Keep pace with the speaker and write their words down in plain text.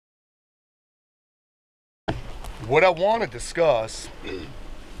What I want to discuss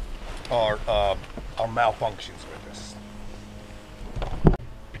are malfunctions with this.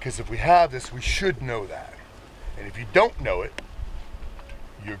 Because if we have this, we should know that. And if you don't know it,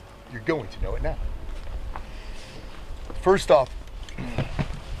 you're going to know it now. First off,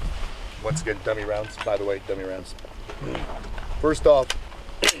 once again, dummy rounds, by the way, dummy rounds. First off,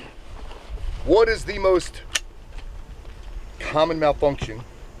 what is the most common malfunction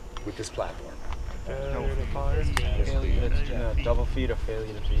with this platform? Double feed or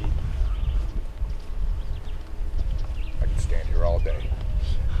failure to feed. I can stand here all day.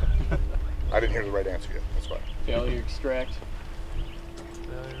 I didn't hear the right answer yet, that's fine. Failure extract.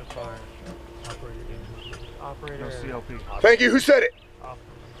 Failure to fire. Operator error. CLP. Thank you, who said it?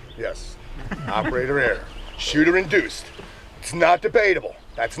 Yes, operator error. Shooter induced. It's not debatable.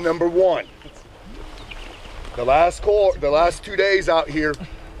 That's number one. The last 2 days out here,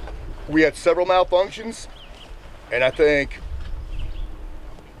 we had several malfunctions, and I think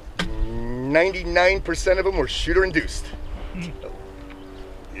 99% of them were shooter induced.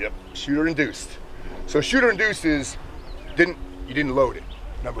 Yep, shooter induced. So shooter induced is you didn't load it.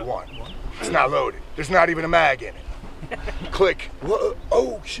 Number one, it's not loaded. There's not even a mag in it. Click. Whoa,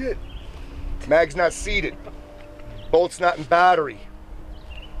 oh shit. Mag's not seated. Bolt's not in battery.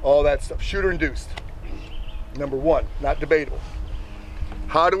 All that stuff. Shooter induced. Number one, not debatable.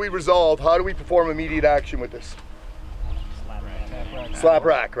 How do we perform immediate action with this? Slap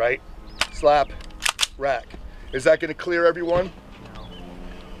rack, right? Slap rack. Is that going to clear everyone?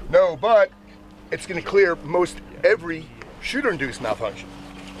 No, but it's going to clear most every shooter-induced malfunction.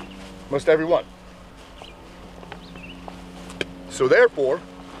 Most every one. So therefore,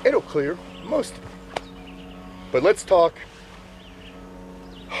 it'll clear most of them. But let's talk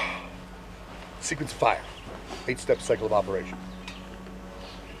sequence of fire. 8-step cycle of operation.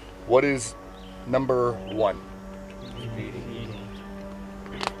 What is number one?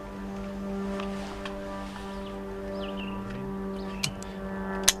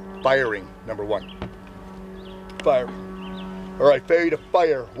 Firing, number one. Fire. All right, failure to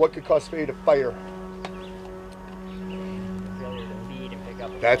fire. What could cause failure to fire? Failure to feed and pick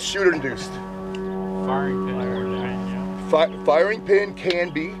up. That's shooter induced. Firing pin. Firing pin can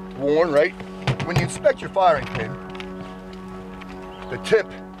be worn, right? When you inspect your firing pin, the tip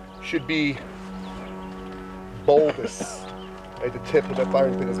should be bulbous. Right? The tip of that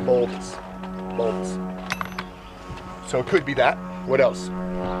firing pin is bulbous. Bulbous. So it could be that. What else?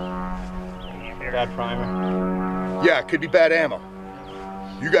 Bad primer. Yeah, it could be bad ammo.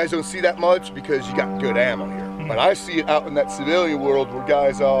 You guys don't see that much because you got good ammo here. But I see it out in that civilian world where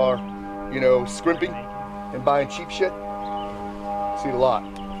guys are, you know, scrimping and buying cheap shit. See it a lot.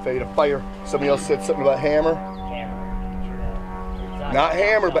 Failure to fire. Somebody else said something about hammer. Not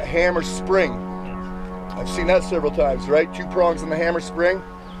hammer, but hammer spring. I've seen that several times, right? 2 prongs in the hammer spring,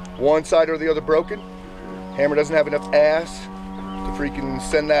 one side or the other broken. Hammer doesn't have enough ass to freaking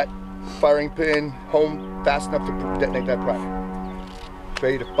send that firing pin home fast enough to detonate that primer.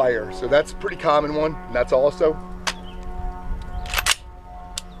 Failure to fire. So that's a pretty common one. And that's also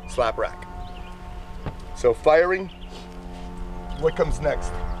slap rack. So firing, what comes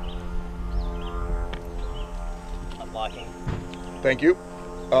next? Unlocking. Thank you.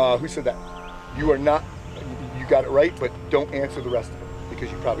 Who said that? You are not, you got it right, but don't answer the rest of it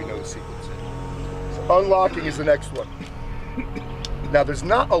because you probably know the sequence. So unlocking is the next one. Now there's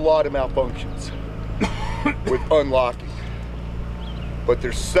not a lot of malfunctions with unlocking, but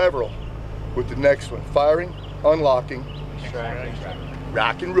there's several with the next one. Firing, unlocking,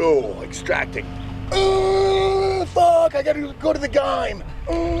 rock and roll, extracting. Fuck, I gotta go to the GYM.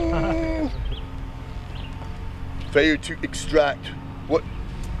 Failure to extract.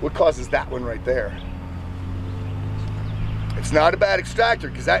 What causes that one right there? It's not a bad extractor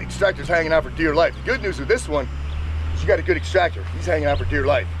because that extractor's hanging out for dear life. The good news with this one is you got a good extractor. He's hanging out for dear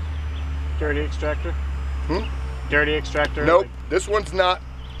life. Dirty extractor? Dirty extractor? Nope, this one's not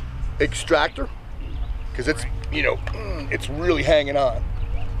extractor because it's, you know, it's really hanging on.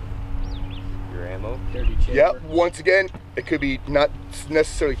 Your ammo. Dirty chamber. Yep, once again, it could be not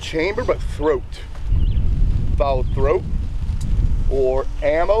necessarily chamber, but throat. Foul throat or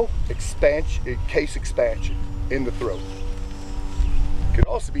ammo expansion, case expansion in the throat. It could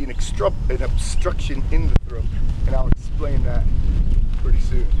also be an obstruction in the throat, and I'll explain that pretty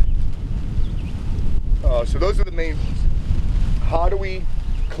soon. So those are the main ones. How do we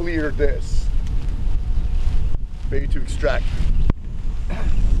clear this? Failure to extract.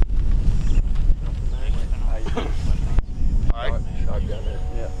 Alright.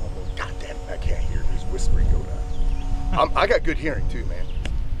 Yeah. God damn it, I can't hear. There's whispering going on. I got good hearing too, man.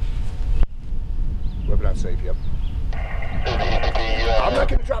 Weapon not safe, yep. I'm not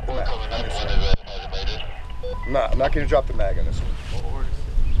gonna drop the mag on this one. I'm not gonna drop the mag on this one.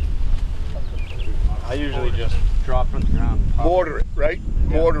 I usually just drop from the ground. Mortar it, right?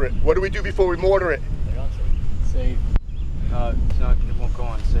 Yeah. Mortar it. What do we do before we mortar it? Safe. It's not, it won't go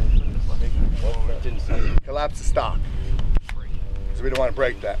on safe. It didn't say. Collapse the stock. Because we don't want to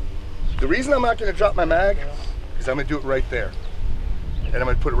break that. The reason I'm not going to drop my mag is I'm going to do it right there. And I'm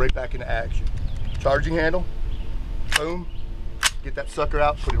going to put it right back into action. Charging handle, boom, get that sucker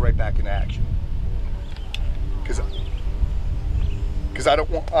out, put it right back into action. Because I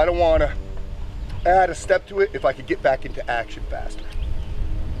don't want to add a step to it if I could get back into action faster.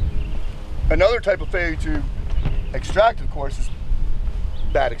 Another type of failure to extract, of course, is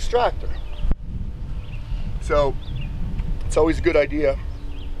bad extractor. So it's always a good idea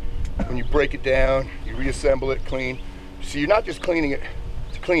when you break it down, you reassemble it, clean. So you're not just cleaning it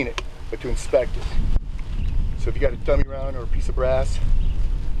to clean it, but to inspect it. So if you got a dummy round or a piece of brass,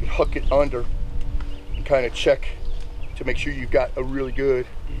 you hook it under and kind of check to make sure you've got a really good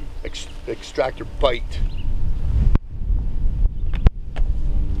extractor bite.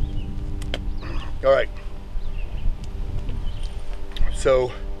 All right.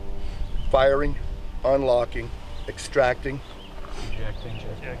 So firing, unlocking, extracting,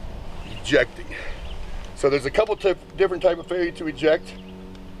 ejecting. So there's a couple different type of failure to eject.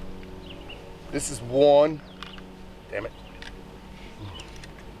 This is one, damn it,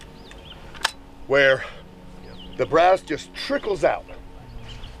 where the brass just trickles out.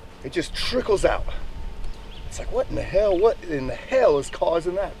 It just trickles out. It's like, what in the hell is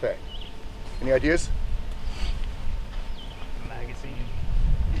causing that thing? Any ideas?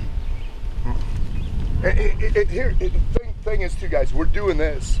 The thing is too, guys, we're doing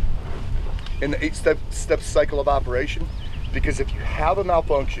this in the 8-step cycle of operation because if you have a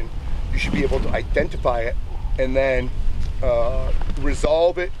malfunction, you should be able to identify it and then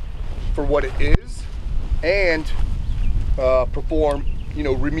resolve it for what it is and perform,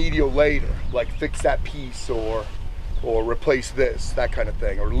 remedial later, like fix that piece or replace this, that kind of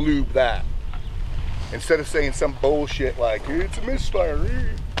thing, or lube that. Instead of saying some bullshit like, it's a misfire.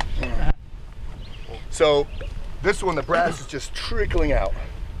 So this one, the brass is just trickling out.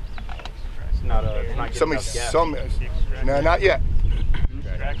 It's not getting enough gas. No, not yet.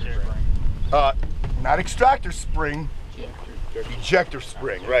 Not extractor spring, ejector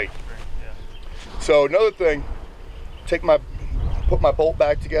spring, right. So another thing, put my bolt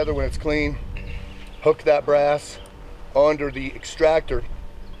back together when it's clean, hook that brass under the extractor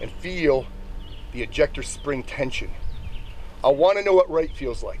and feel the ejector spring tension. I want to know what right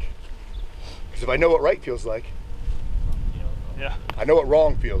feels like. Because if I know what right feels like, I know what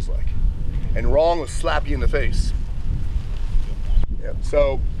wrong feels like. And wrong will slap you in the face. Yep.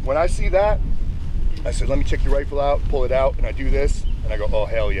 So when I see that, I said, let me check your rifle out, pull it out, and I do this, and I go, oh,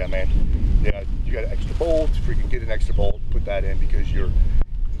 hell yeah, man. Yeah, you got an extra bolt, freaking get an extra bolt, put that in because your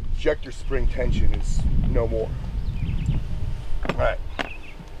ejector spring tension is no more. All right.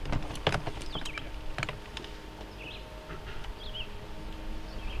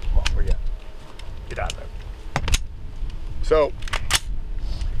 Come on, where you at? Get out of there. So,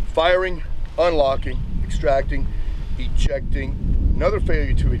 firing, unlocking, extracting, ejecting. Another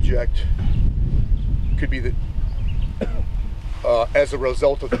failure to eject could be that as a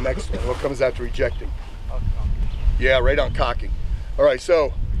result of the next one. What comes after ejecting? Yeah, right on, cocking. All right,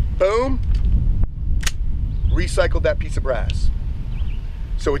 so boom, recycled that piece of brass.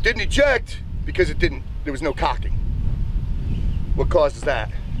 So it didn't eject because there was no cocking. What causes that?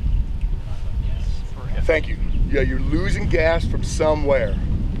 Thank you. Yeah, you're losing gas from somewhere.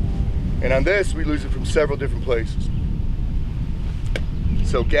 And on this, we lose it from several different places.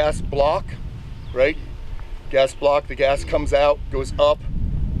 So gas block, right? Gas block, the gas comes out, goes up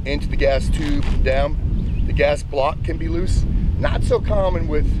into the gas tube, down. The gas block can be loose. Not so common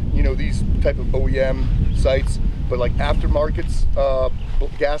with, these type of OEM sites, but like aftermarkets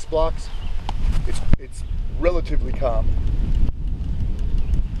gas blocks, it's relatively common.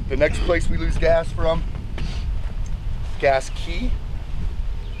 The next place we lose gas from, gas key.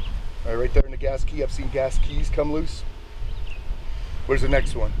 All right there in the gas key, I've seen gas keys come loose. Where's the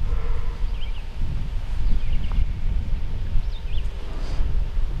next one?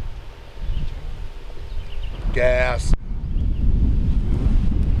 Gas.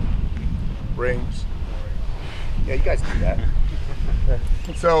 Rings. Yeah, you guys do that.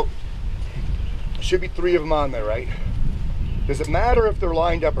 So, should be 3 of them on there, right? Does it matter if they're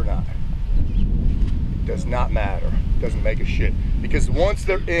lined up or not? It does not matter. It doesn't make a shit. Because once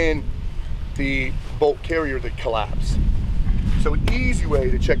they're in the bolt carrier, they collapse. So an easy way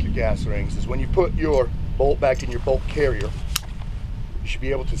to check your gas rings is when you put your bolt back in your bolt carrier, you should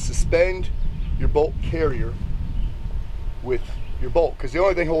be able to suspend your bolt carrier with your bolt, because the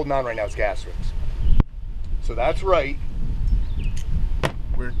only thing holding on right now is gas rings. So that's right,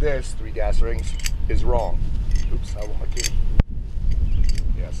 where this 3 gas rings is wrong. Oops, I can't.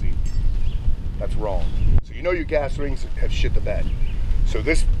 Yeah, see, that's wrong. So you know your gas rings have shit the bed. So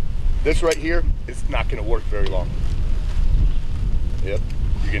this right here is not gonna work very long. Yep,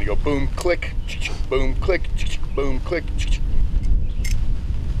 you're gonna go boom, click, boom, click, boom, click.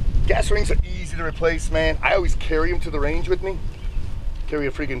 Gas rings are easy to replace, man. I always carry them to the range with me. Carry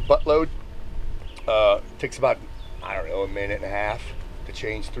a freaking buttload. Takes about, I don't know, a minute and a half to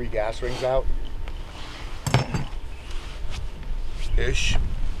change 3 gas rings out. Ish.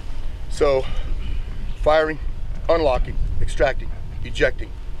 So, firing, unlocking, extracting,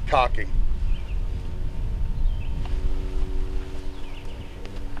 ejecting, cocking.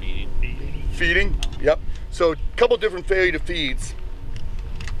 Feeding, yep. So, a couple different failure to feeds.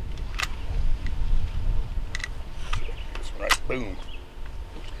 This one right, boom.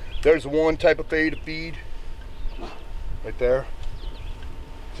 There's one type of failure to feed, right there.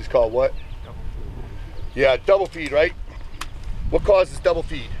 It's called what? Double feed. Yeah, double feed, right? What causes double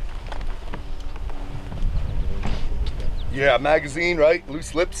feed? Yeah, magazine, right?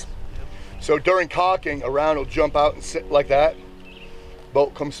 Loose lips. So during cocking, a round will jump out and sit like that.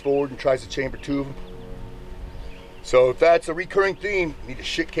 Bolt comes forward and tries to chamber 2 of them. So if that's a recurring theme, you need to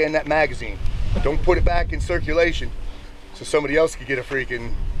shit can that magazine. Don't put it back in circulation so somebody else could get a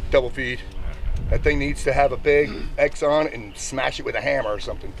freaking double feed. That thing needs to have a big X on it and smash it with a hammer or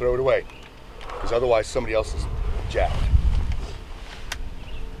something, throw it away. Because otherwise somebody else is jacked.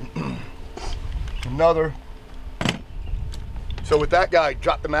 Another. So with that guy,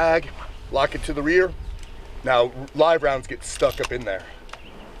 drop the mag, lock it to the rear. Now live rounds get stuck up in there.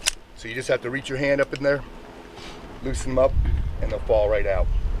 So you just have to reach your hand up in there, loosen them up, and they'll fall right out.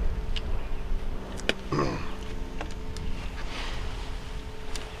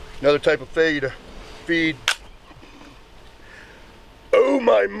 Another type of failure to feed. Oh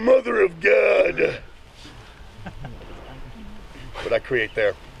my mother of God! What I create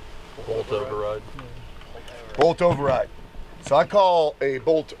there? Bolt override. Bolt override. So I call a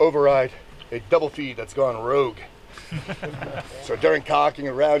bolt override a double feed that's gone rogue. So during cocking,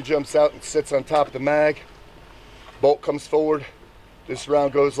 a round jumps out and sits on top of the mag. Bolt comes forward. This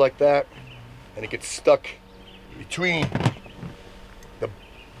round goes like that, and it gets stuck between the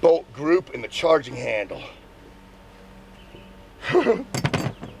bolt group and the charging handle.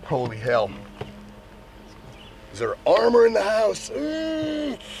 Holy hell. Is there armor in the house?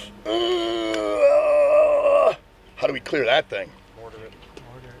 How do we clear that thing? Mortar it.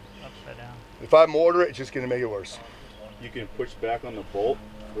 Mortar it upside down. If I mortar it, it's just gonna make it worse. You can push back on the bolt,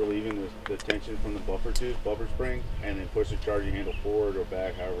 relieving the tension from the buffer spring, and then push the charging handle forward or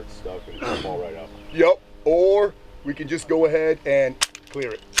back, however it's stuck, and it'll fall right out. Yep, or we can just go ahead and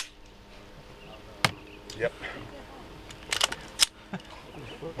clear it. Yep.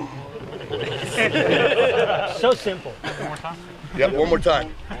 So simple. One more time. Yep, one more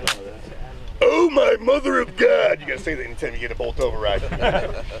time. Oh my mother of God! You gotta say that anytime you get a bolt override.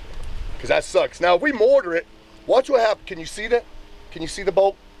 Because that sucks. Now if we mortar it, watch what happens. Can you see that? Can you see the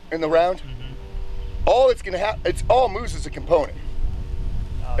bolt in the round? Mm-hmm. All it's gonna happen, it's all moves as a component.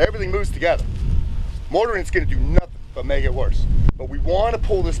 Everything moves together. Mortaring it's gonna do nothing but make it worse. But we wanna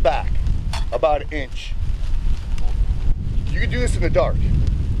pull this back about 1 inch. You can do this in the dark.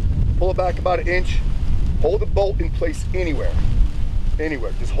 Pull it back about 1 inch. Hold the bolt in place anywhere.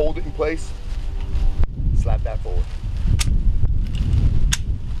 Anywhere, just hold it in place. Slap that forward.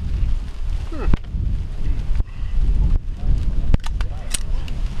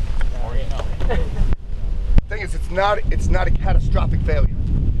 Thing is, it's not a catastrophic failure.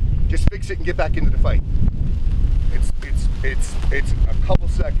 Just fix it and get back into the fight. It's a couple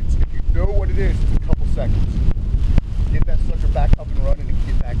seconds. If you know what it is, it's a couple seconds. Get that sucker back up and running and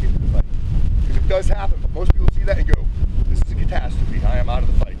get back into the fight. Because it does happen, but most people see that and go, this is a catastrophe, I am out of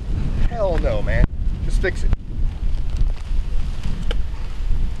the fight. Hell no, man. Just fix it.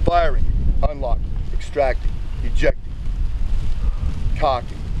 Firing, unlocking, extracting, ejecting,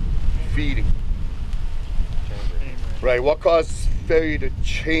 cocking, feeding. Right, what causes failure to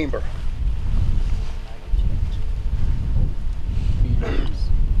chamber?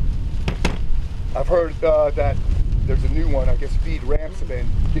 I've heard that there's a new one, I guess feed ramps have been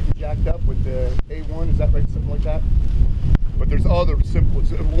getting jacked up with the A1, is that right, something like that? But there's other simple,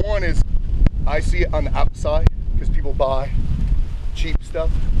 one is, I see it on the outside, because people buy cheap stuff.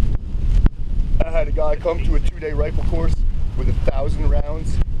 I had a guy come to a 2-day rifle course, with 1,000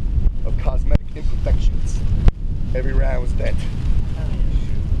 rounds of cosmetic imperfections. Every round was bent.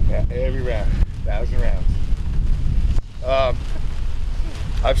 Yeah, every round, 1,000 rounds.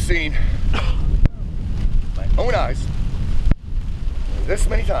 I've seen my own eyes this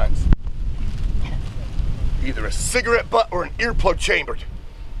many times either a cigarette butt or an earplug chambered.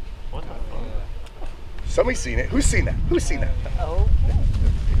 What the fuck? Somebody's seen it. Who's seen that? Who's seen that? Oh.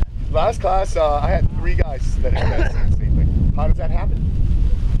 Last class, I had 3 guys that had seen the same thing. How does that happen?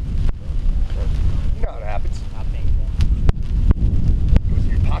 You know how it happens. I think that. It goes in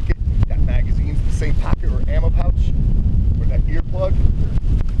your pocket, you got magazines in the same pocket or ammo pouch, or that earplug.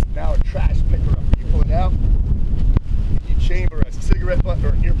 It's now a trash picker up. You pull it out, you chamber a cigarette butt or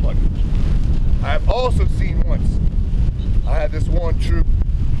an earplug. I have also seen once, I had this one troop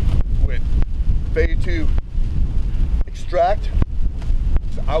with Phase 2 extract.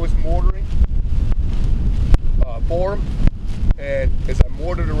 So I was mortaring for him, and as I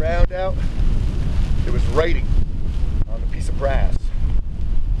mortared a round out, there was writing on a piece of brass,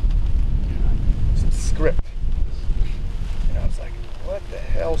 some script, and I was like, what the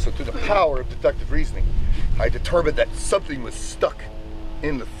hell? So through the power of deductive reasoning, I determined that something was stuck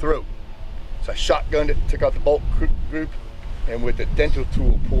in the throat. So I shotgunned it, took out the bolt group, and with the dental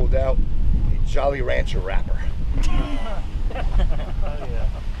tool pulled out a Jolly Rancher wrapper. Oh,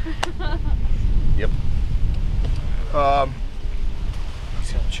 yeah. Yep. Oh,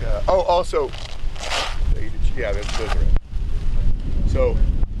 also, yeah, those are it. So,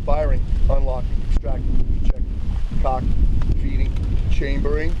 firing, unlocking, extracting, ejecting, cock, feeding,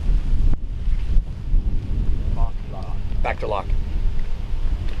 chambering, back to lock.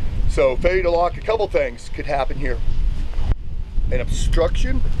 So, failure to lock, a couple things could happen here. An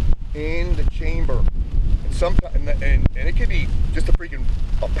obstruction in the chamber. And it could be just a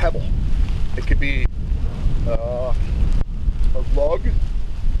pebble. It could be a lug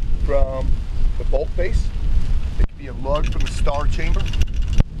from the bolt face. It could be a lug from the star chamber.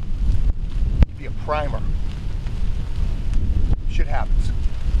 It could be a primer. Shit happens.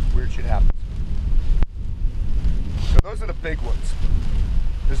 Weird shit happens. So those are the big ones.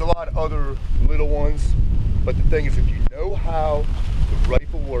 There's a lot of other little ones, but the thing is, if you know how the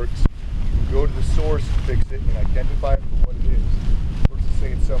rifle works, you can go to the source and fix it and identify it for what it is, versus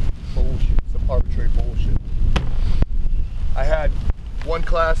saying some bullshit, some arbitrary bullshit. I had one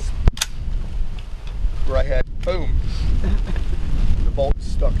class where I had, boom, the bolt is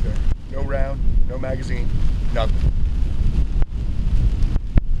stuck there. No round, no magazine, nothing.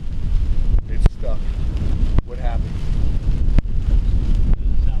 It's stuck. What happened?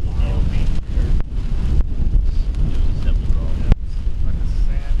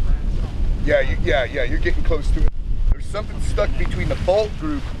 Yeah, you're getting close to it. There's something stuck between the bolt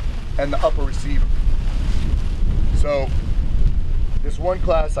group and the upper receiver. So, this one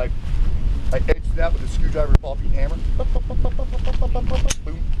class, I edged it out with a screwdriver and ball peen hammer.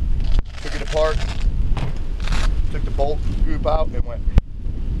 Boom. Took it apart. Took the bolt group out and went.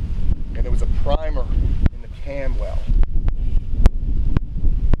 And there was a primer in the cam well.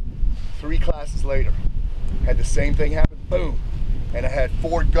 3 classes later, had the same thing happen. Boom. And I had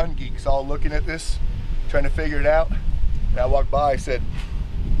 4 gun geeks all looking at this, trying to figure it out. And I walked by, I said,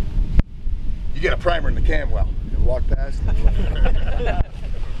 you get a primer in the cam well. And I walked past,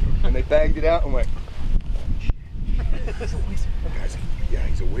 and they banged it out and went, he's a wizard. Guys, yeah,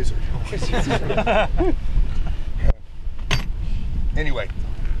 he's a wizard. Anyway,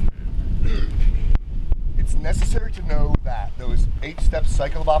 it's necessary to know that those 8-step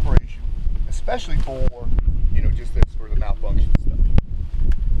cycle of operation, especially for, just this, for the malfunction stuff.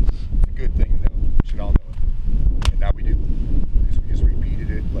 It's a good thing to know. We should all know it. And now we do. Because we just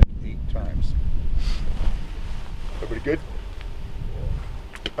repeated it like 8 times. Everybody good?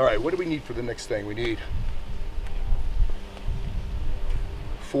 All right, what do we need for the next thing? We need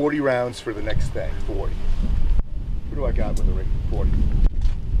 40 rounds for the next thing. 40. What do I got with the rate? 40.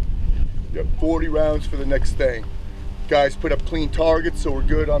 Yep, 40 rounds for the next thing. Guys, put up clean targets so we're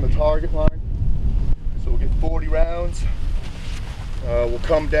good on the target line. So we'll get 40 rounds. We'll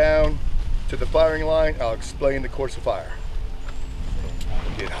come down to the firing line. I'll explain the course of fire.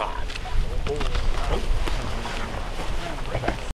 Get hot.